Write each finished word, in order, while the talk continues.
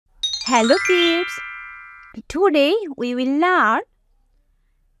Hello kids! Today we will learn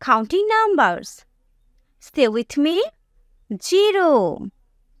counting numbers. Stay with me. 0.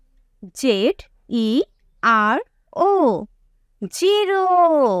 Z-E-R-O.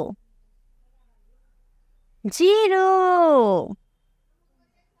 0. 0.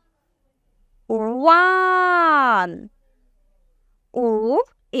 1.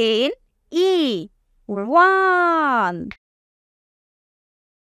 O-N-E. 1.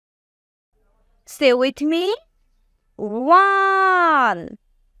 Stay with me. 1.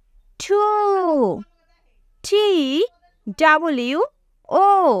 2. T-W-O.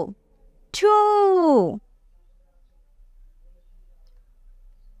 2.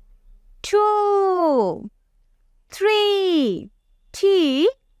 2. 3. T-H-R-W.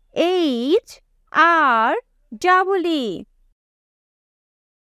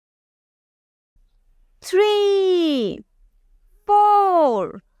 3.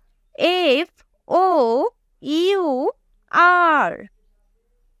 4. F-O-U-R.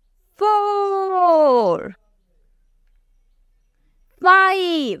 4.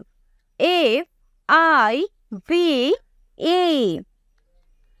 5. F-I-V-E.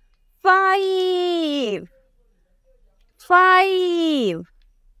 5. 5.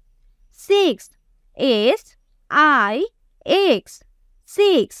 6. S-I-X.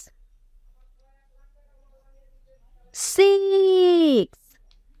 6. 6.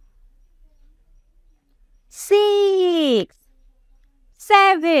 6.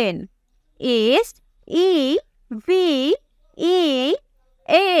 7. S-E-V-E-N.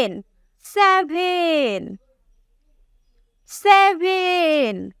 7.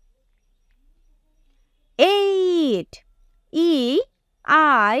 7. 8. E-I-G-H-T.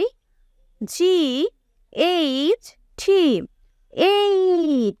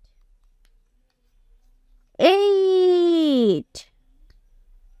 8. 8.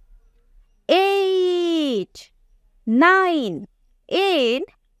 8. 9. N-I-N-E.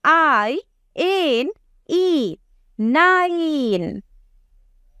 9.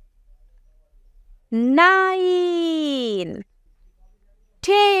 9.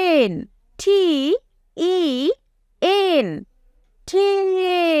 10. T-E-N.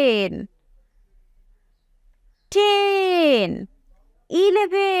 10. 10.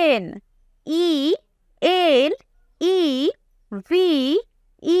 11. E-L-E-V-E-N.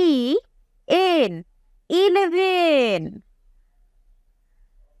 11.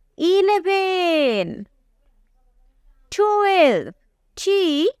 11. 12.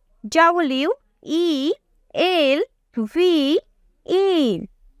 T-W-E-L-V-E.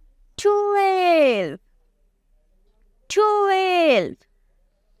 12. 12.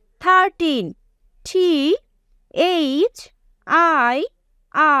 13.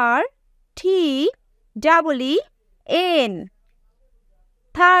 T-H-I-R-T-W-N.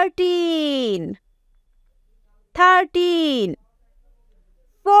 13. 13.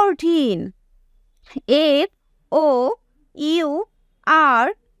 14.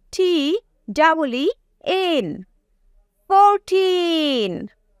 F-O-U-R-T-W-N. 14.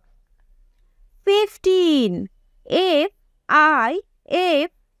 15. F-I-F-T-W-N.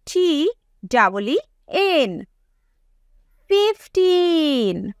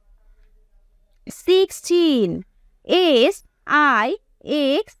 15. 16. S-I-X-T-W-N.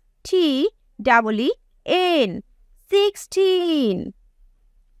 16.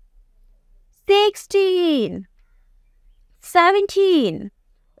 16. 17.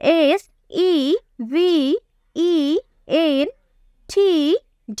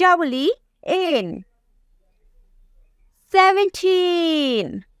 S-E-V-E-N-T-W-N.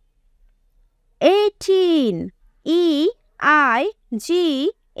 17. 18.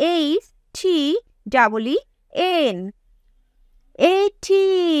 E-I-G-H-T-W-N.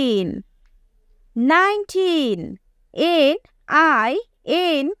 18. 19.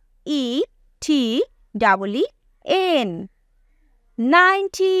 N-I-N-E-T-W-N.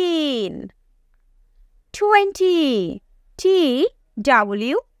 19. 20. T-W-E-N-T-Y.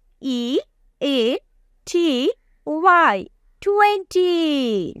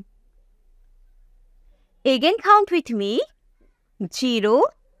 20. Again count with me. 0,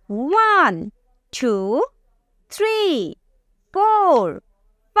 1, 2, 3, 4,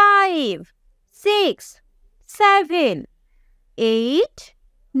 5, 6, 7, 8,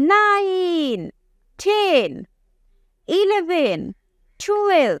 9, 10, 11,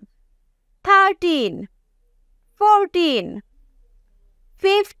 12, 13, 14,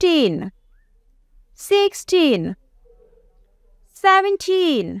 15, 16,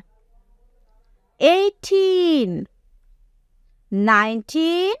 17, 18,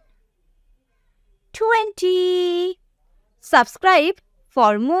 19, 20. Subscribe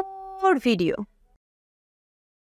for more. more video.